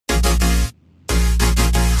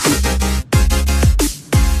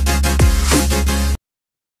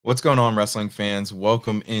What's going on, wrestling fans?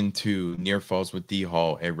 Welcome into Near Falls with D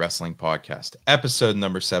Hall, a wrestling podcast, episode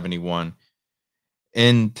number 71.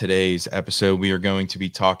 In today's episode, we are going to be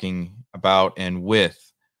talking about and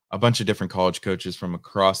with a bunch of different college coaches from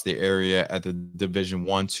across the area at the Division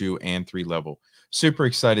 1, 2, and 3 level. Super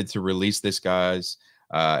excited to release this, guys.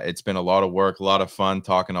 It's been a lot of work, a lot of fun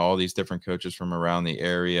talking to all these different coaches from around the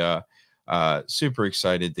area. Super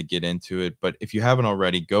excited to get into it. But if you haven't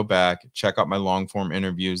already, go back, check out my long form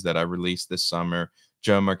interviews that I released this summer.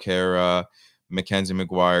 Joe Marquera, Mackenzie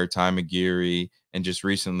McGuire, Ty McGeary, and just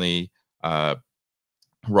recently Rob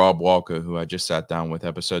Walker, who I just sat down with,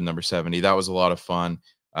 episode number 70. That was a lot of fun.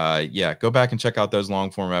 Yeah, go back and check out those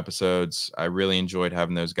long form episodes. I really enjoyed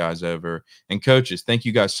having those guys over. And coaches, thank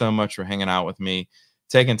you guys so much for hanging out with me,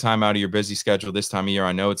 taking time out of your busy schedule this time of year.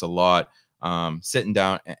 I know it's a lot, sitting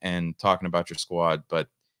down and talking about your squad. But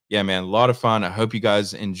yeah, man, a lot of fun. I hope you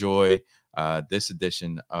guys enjoy this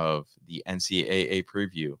edition of the NCAA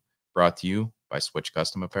preview, brought to you by Switch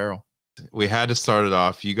Custom Apparel. We had to start it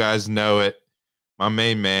off. You guys know it. My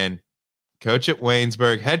main man, coach at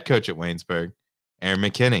Waynesburg, head coach at Waynesburg, Aaron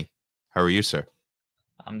McKinney. How are you, sir?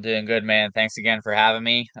 I'm doing good, man. Thanks again for having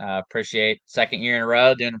me. Appreciate second year in a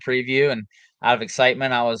row doing a preview, and out of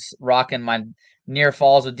excitement, I was rocking my Near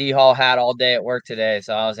Falls with D Hall hat all day at work today,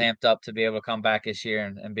 so I was amped up to be able to come back this year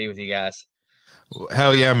and be with you guys.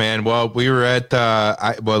 Hell yeah, man. Well, we were at,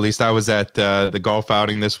 at least I was at the golf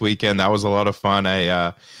outing this weekend. That was a lot of fun.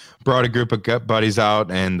 I brought a group of buddies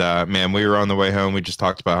out, and man, we were on the way home. We just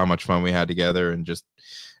talked about how much fun we had together, and just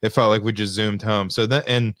it felt like we just zoomed home. So that,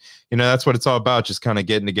 and that's what it's all about, just kind of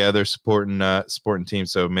getting together, supporting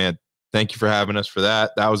teams. So man, thank you for having us for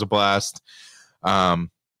that. That was a blast.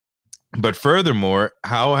 But furthermore,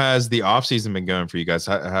 how has the off season been going for you guys?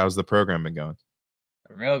 How's the program been going?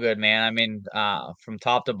 Real good, man. I mean, from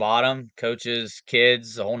top to bottom, coaches,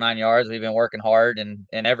 kids, the whole nine yards. We've been working hard in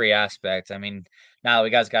every aspect. I mean, now that we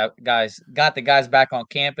got the guys back on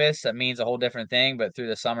campus, that means a whole different thing. But through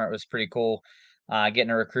the summer, it was pretty cool, getting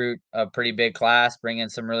to recruit a pretty big class, bring in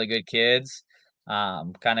some really good kids,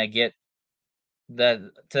 kind of get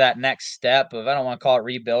that next step of, I don't want to call it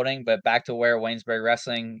rebuilding, but back to where Waynesburg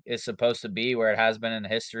wrestling is supposed to be, where it has been in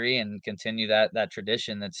history, and continue that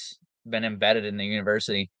tradition that's been embedded in the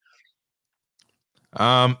university.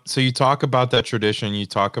 So you talk about that tradition, you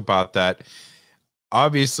talk about that.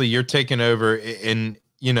 Obviously, you're taking over in,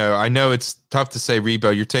 I know it's tough to say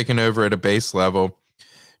rebuild. You're taking over at a base level.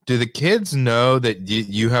 Do the kids know that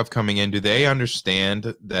you have coming in? Do they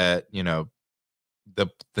understand that,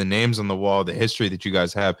 the names on the wall, the history that you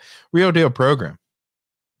guys have, real deal program?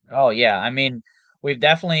 Oh yeah, I mean, we've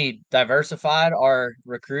definitely diversified our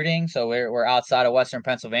recruiting. So we're outside of Western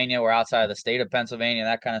Pennsylvania, we're outside of the state of Pennsylvania,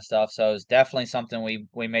 that kind of stuff. So it's definitely something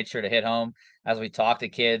we made sure to hit home as we talk to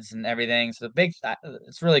kids and everything. So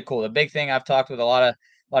it's really cool. The big thing, I've talked with a lot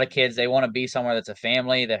of kids, they want to be somewhere that's a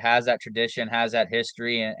family that has that tradition, has that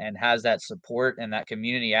history, and has that support and that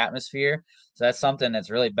community atmosphere. So that's something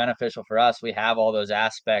that's really beneficial for us. We have all those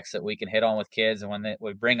aspects that we can hit on with kids, and when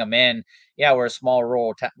we bring them in, yeah, we're a small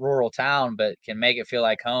rural town, but can make it feel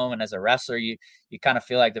like home. And as a wrestler, you kind of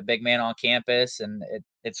feel like the big man on campus, and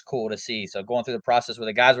it's cool to see. So going through the process with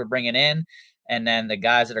the guys we're bringing in, and then the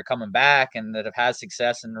guys that are coming back and that have had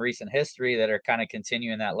success in recent history that are kind of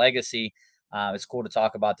continuing that legacy. It's cool to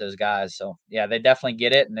talk about those guys. So yeah, they definitely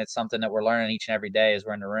get it, and it's something that we're learning each and every day as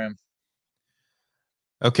we're in the room.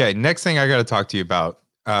 Okay, next thing I got to talk to you about.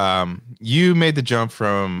 You made the jump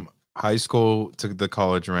from high school to the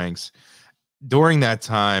college ranks. During that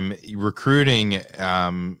time, recruiting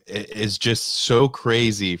is just so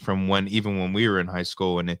crazy from even when we were in high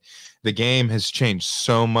school, and the game has changed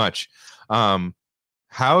so much. Um,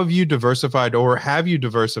 how have you diversified, or have you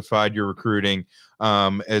diversified your recruiting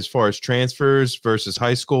as far as transfers versus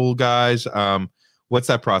high school guys? What's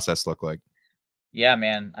that process look like? Yeah,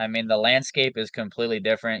 man. I mean, the landscape is completely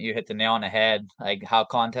different. You hit the nail on the head. Like how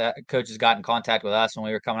contact coaches got in contact with us when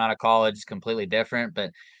we were coming out of college is completely different.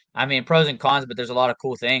 But I mean, pros and cons, but there's a lot of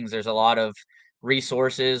cool things. There's a lot of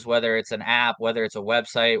resources, whether it's an app, whether it's a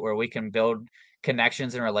website where we can build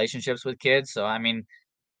connections and relationships with kids. So, I mean,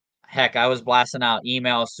 heck, I was blasting out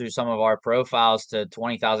emails through some of our profiles to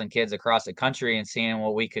 20,000 kids across the country and seeing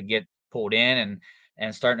what we could get pulled in,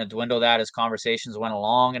 and starting to dwindle that as conversations went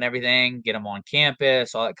along and everything, get them on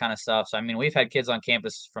campus, all that kind of stuff. So, I mean, we've had kids on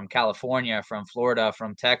campus from California, from Florida,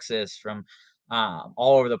 from Texas, from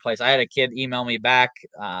all over the place. I had a kid email me back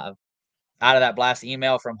out of that blast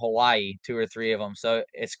email from Hawaii, two or three of them. So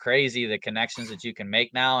it's crazy the connections that you can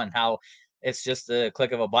make now, and how it's just the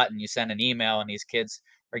click of a button. You send an email and these kids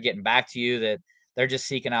are getting back to you that they're just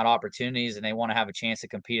seeking out opportunities and they want to have a chance to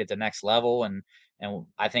compete at the next level. And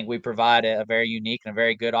I think we provide a very unique and a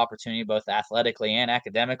very good opportunity, both athletically and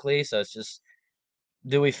academically. So it's just,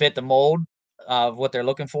 do we fit the mold of what they're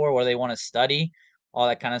looking for, what they want to study, all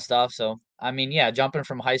that kind of stuff. So, I mean, yeah, jumping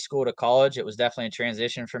from high school to college, it was definitely a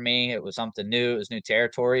transition for me. It was something new, it was new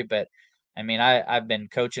territory. But I mean, I've been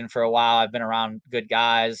coaching for a while. I've been around good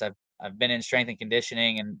guys. I've been in strength and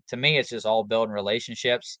conditioning, and to me, it's just all building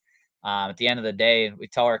relationships. At the end of the day, we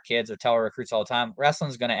tell our kids or tell our recruits all the time,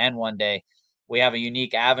 wrestling's going to end one day. We have a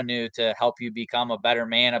unique avenue to help you become a better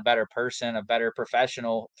man, a better person, a better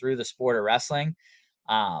professional through the sport of wrestling.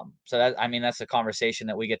 So that, I mean, that's a conversation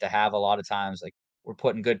that we get to have a lot of times. Like, we're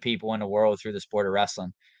putting good people in the world through the sport of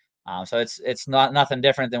wrestling. So it's not nothing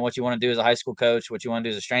different than what you want to do as a high school coach, what you want to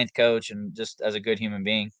do as a strength coach, and just as a good human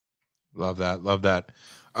being. Love that. Love that.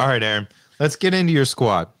 All right, Aaron, let's get into your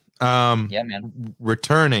squad. Yeah, man.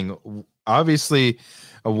 Returning, obviously,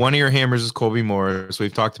 one of your hammers is Colby Morris.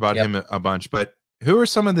 We've talked about Yep. him a bunch, but who are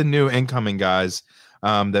some of the new incoming guys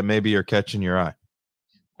that maybe are catching your eye?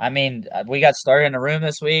 I mean, we got started in the room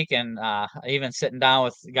this week, and even sitting down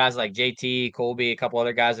with guys like JT, Colby, a couple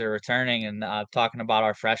other guys that are returning, and talking about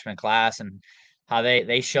our freshman class and how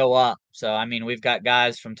they show up. So, I mean, we've got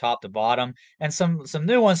guys from top to bottom, and some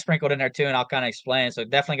new ones sprinkled in there too. And I'll kind of explain. So,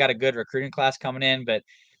 definitely got a good recruiting class coming in, but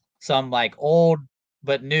some like old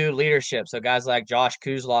but new leadership. So, guys like Josh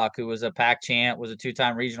Kuzlock, who was a PAC champ, was a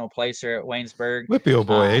two-time regional placer at Waynesburg. Whippy, old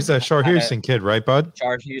boy. He's that Shar Had a Houston kid, right, bud?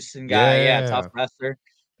 Charles Houston guy, yeah, tough Yeah. wrestler.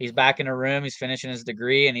 He's back in the room. He's finishing his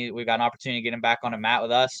degree, and we got an opportunity to get him back on the mat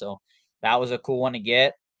with us. So that was a cool one to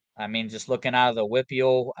get. I mean, just looking out of the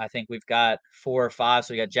Whippeal, I think we've got 4 or 5.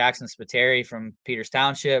 So we got Jackson Spiteri from Peters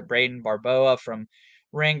Township, Braden Barboa from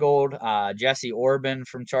Ringgold, Jesse Orban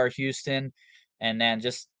from Char Houston, and then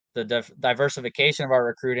just the diversification of our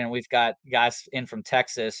recruiting. We've got guys in from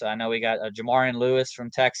Texas. I know we got Jamarian Lewis from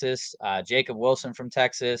Texas, Jacob Wilson from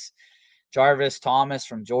Texas, Jarvis Thomas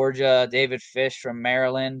from Georgia, David Fish from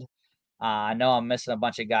Maryland. I know I'm missing a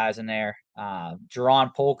bunch of guys in there.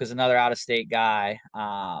 Jerron Polk is another out of state guy.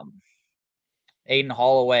 Aiden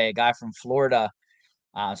Holloway, a guy from Florida.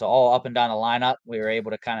 So all up and down the lineup, we were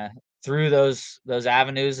able to kind of through those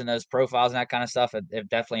avenues and those profiles and that kind of stuff. It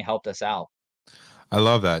definitely helped us out. I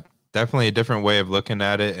love that. Definitely a different way of looking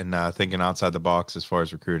at it and thinking outside the box as far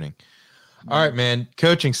as recruiting. All right, man.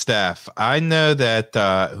 Coaching staff. I know that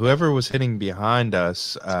whoever was hitting behind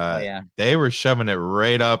us, Oh yeah, they were shoving it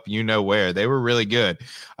right up. You know where they were really good,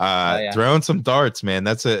 oh yeah, throwing some darts, man.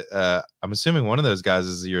 That's a. I'm assuming one of those guys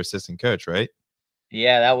is your assistant coach, right?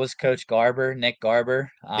 yeah. That was Coach Garber, Nick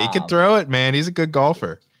Garber. He could throw it, man. He's a good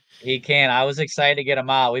golfer. He can. I was excited to get him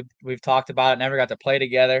out. We've talked about it. Never got to play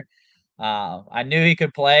together. I knew he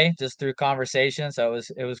could play just through conversation, so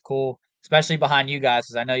it was cool, especially behind you guys,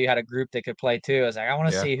 because I know you had a group that could play too. I was like, I want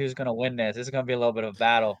to Yeah, see who's gonna win this. This is gonna be a little bit of a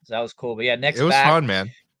battle. So that was cool. But yeah, it Nick's was back. fun,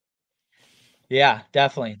 man. Yeah,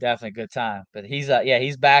 definitely good time. But he's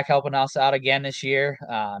back helping us out again this year.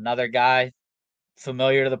 Another guy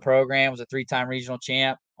familiar to the program, was a 3-time regional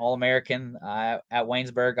champ, All American at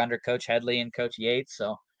Waynesburg under Coach Headley and Coach Yates.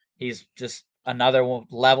 So he's just another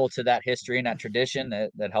level to that history and that tradition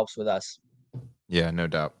that helps with us. Yeah, no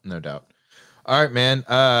doubt, no doubt. All right, man.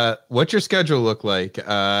 What's your schedule look like?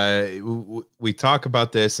 We talk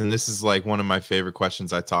about this, and this is like one of my favorite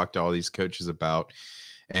questions I talk to all these coaches about.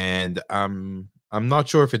 And I'm not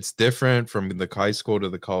sure if it's different from the high school to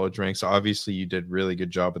the college ranks. Obviously, you did really good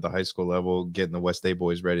job at the high school level, getting the West A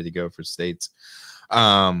boys ready to go for states.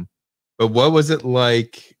 But what was it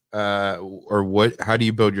like, or what? How do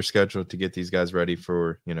you build your schedule to get these guys ready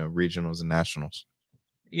for regionals and nationals?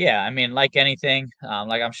 Yeah, I mean, like anything,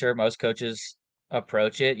 like I'm sure most coaches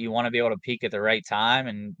approach it, you want to be able to peak at the right time,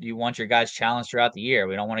 and you want your guys challenged throughout the year.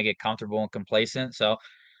 We don't want to get comfortable and complacent. So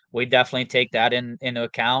we definitely take that into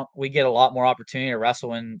account. We get a lot more opportunity to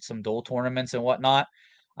wrestle in some dual tournaments and whatnot.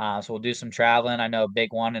 So we'll do some traveling. I know a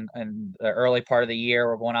big one in the early part of the year.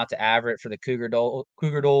 We're going out to Everett for the Cougar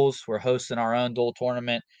Duels. We're hosting our own dual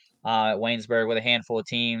tournament at Waynesburg with a handful of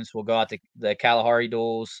teams. We'll go out to the Kalahari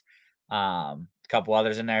Duels. A couple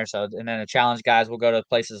others in there. So, and then the challenge guys will go to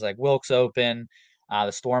places like Wilkes Open,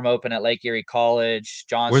 the Storm Open at Lake Erie College.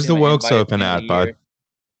 John Where's the Suman Wilkes invited Open me of the at, bud? year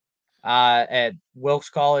at Wilkes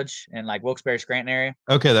College in like Wilkes-Barre, Scranton area.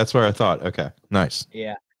 Okay, that's where I thought. Okay, nice.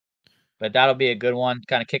 Yeah, but that'll be a good one,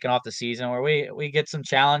 kind of kicking off the season where we get some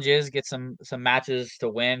challenges, get some matches to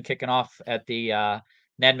win. Kicking off at the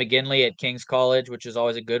Ned McGinley at King's College, which is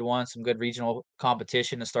always a good one. Some good regional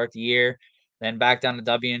competition to start the year. Then back down to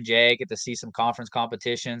W&J, get to see some conference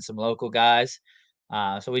competition, some local guys.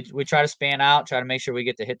 So we try to span out, try to make sure we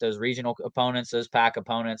get to hit those regional opponents, those pack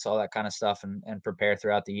opponents, all that kind of stuff, and prepare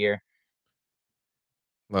throughout the year.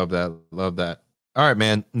 Love that. Love that. All right,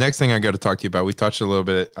 man. Next thing I got to talk to you about. We touched a little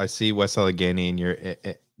bit. I see West Allegheny and you're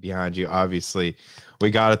behind you. Obviously,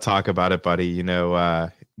 we got to talk about it, buddy.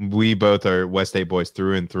 We both are West State boys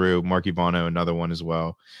through and through. Marky Bono, another one as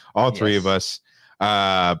well. All three of Yes,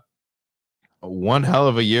 us. One hell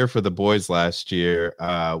of a year for the boys last year.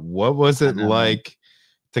 What was I it know, man. like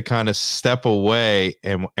to kind of step away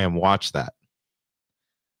and watch that?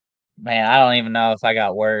 Man, I don't even know if I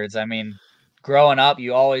got words. I mean, growing up,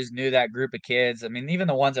 you always knew that group of kids. I mean, even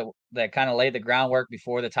the ones that kind of laid the groundwork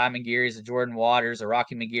before the Ty McGearys, the Jordan Waters, the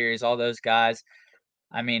Rocky McGearys, all those guys.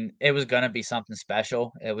 I mean, it was gonna be something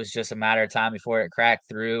special. It was just a matter of time before it cracked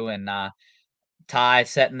through, and Ty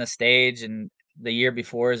setting the stage and the year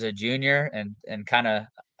before as a junior, and kind of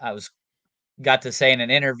I was got to say in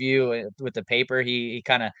an interview with the paper, he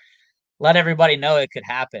kind of let everybody know it could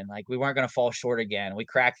happen. Like we weren't going to fall short again. We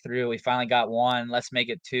cracked through. We finally got one. Let's make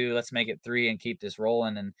it two. Let's make it three, and keep this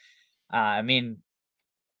rolling. And I mean,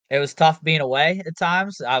 it was tough being away at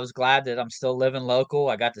times. I was glad that I'm still living local.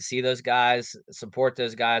 I got to see those guys, support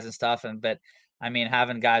those guys and stuff. But I mean,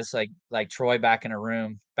 having guys like Troy back in a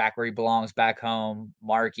room, back where he belongs, back home,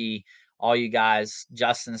 Marky, all you guys,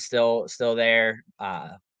 Justin's still there.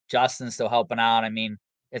 Justin's still helping out. I mean,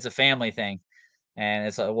 it's a family thing,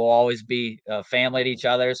 and we'll always be a family to each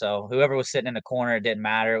other. So whoever was sitting in the corner, it didn't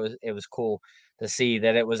matter. It was cool to see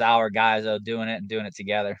that it was our guys though doing it and doing it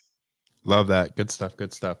together. Love that. Good stuff.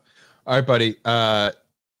 Good stuff. All right, buddy. I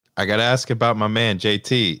gotta ask about my man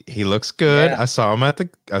JT. He looks good. Yeah. I saw him at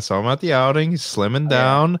the outing. He's slimming Oh,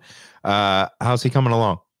 yeah. down. How's he coming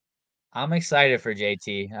along? I'm excited for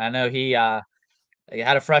JT. I know he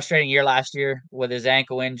had a frustrating year last year with his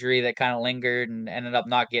ankle injury that kind of lingered and ended up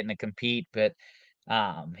not getting to compete. But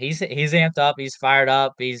he's amped up. He's fired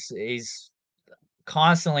up. He's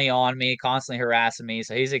constantly on me, constantly harassing me.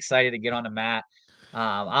 So he's excited to get on the mat.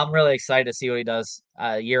 I'm really excited to see what he does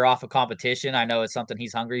a year off of competition. I know it's something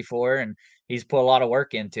he's hungry for, and he's put a lot of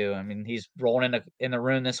work into. I mean, he's rolling in the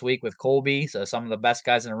room this week with Colby, so some of the best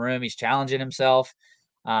guys in the room. He's challenging himself.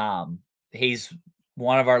 He's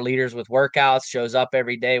one of our leaders with workouts. Shows up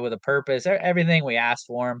every day with a purpose. Everything we asked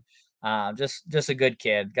for him. Just a good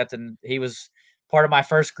kid. He was part of my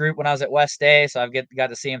first group when I was at West Day, so got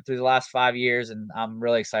to see him through the last 5 years, and I'm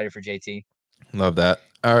really excited for JT. Love that.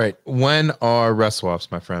 All right. When are rest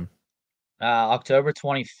swaps, my friend? October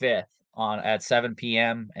 25th on at 7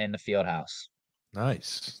 p.m. in the field house.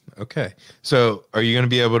 Nice. Okay. So are you gonna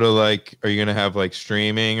be able to are you gonna have like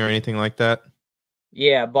streaming or anything like that?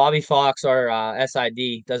 Yeah, Bobby Fox, our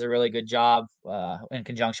SID, does a really good job in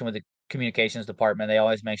conjunction with the communications department. They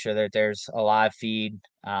always make sure that there's a live feed.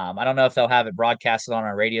 I don't know if they'll have it broadcasted on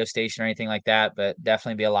our radio station or anything like that, but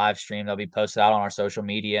definitely be a live stream. They'll be posted out on our social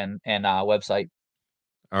media and website.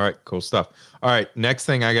 All right, cool stuff. All right, next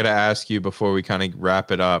thing I got to ask you before we kind of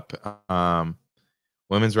wrap it up.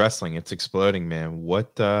 Women's wrestling, it's exploding, man.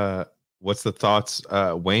 What's the thoughts?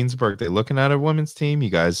 Waynesburg, they looking at a women's team? You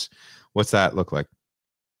guys, what's that look like?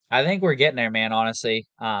 I think we're getting there, man. Honestly,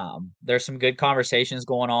 there's some good conversations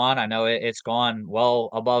going on. I know it's gone well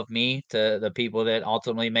above me to the people that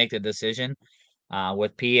ultimately make the decision.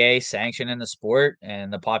 With PA sanctioning the sport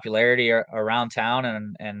and the popularity around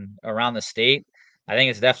town and around the state, I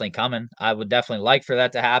think it's definitely coming. I would definitely like for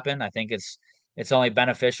that to happen. I think it's only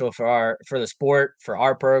beneficial for the sport, for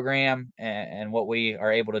our program, and what we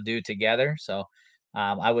are able to do together. So,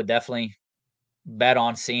 I would definitely bet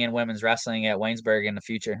on seeing women's wrestling at Waynesburg in the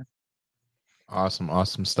future. Awesome,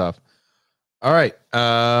 awesome stuff. All right.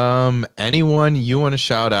 Anyone you want to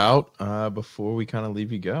shout out before we kind of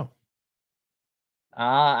leave you go?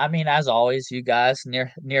 I mean, as always, you guys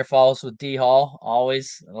near falls with D Hall.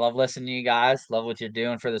 Always love listening to you guys. Love what you're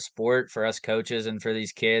doing for the sport, for us coaches, and for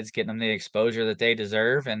these kids, getting them the exposure that they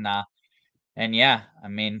deserve. And yeah, I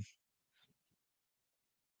mean,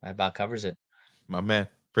 that about covers it. My man.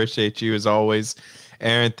 Appreciate you as always.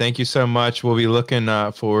 Aaron, thank you so much. We'll be looking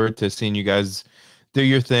forward to seeing you guys do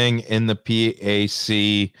your thing in the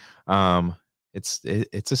PAC.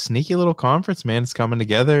 It's a sneaky little conference, man. It's coming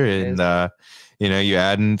together, It and is. you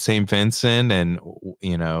add in St. Vincent and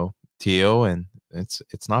Teal, and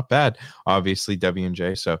it's not bad. Obviously,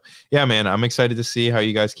 W&J. So yeah, man, I'm excited to see how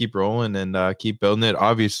you guys keep rolling and keep building it.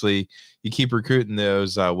 Obviously, you keep recruiting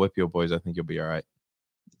those Whippeal boys. I think you'll be all right.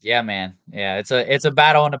 Yeah, man. Yeah, it's a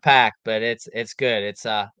battle in the pack, but it's good.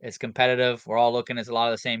 It's competitive. We're all looking at a lot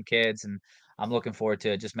of the same kids, and I'm looking forward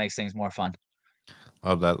to it. Just makes things more fun.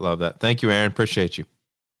 Love that. Love that. Thank you, Aaron. Appreciate you.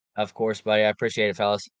 Of course, buddy. I appreciate it, fellas.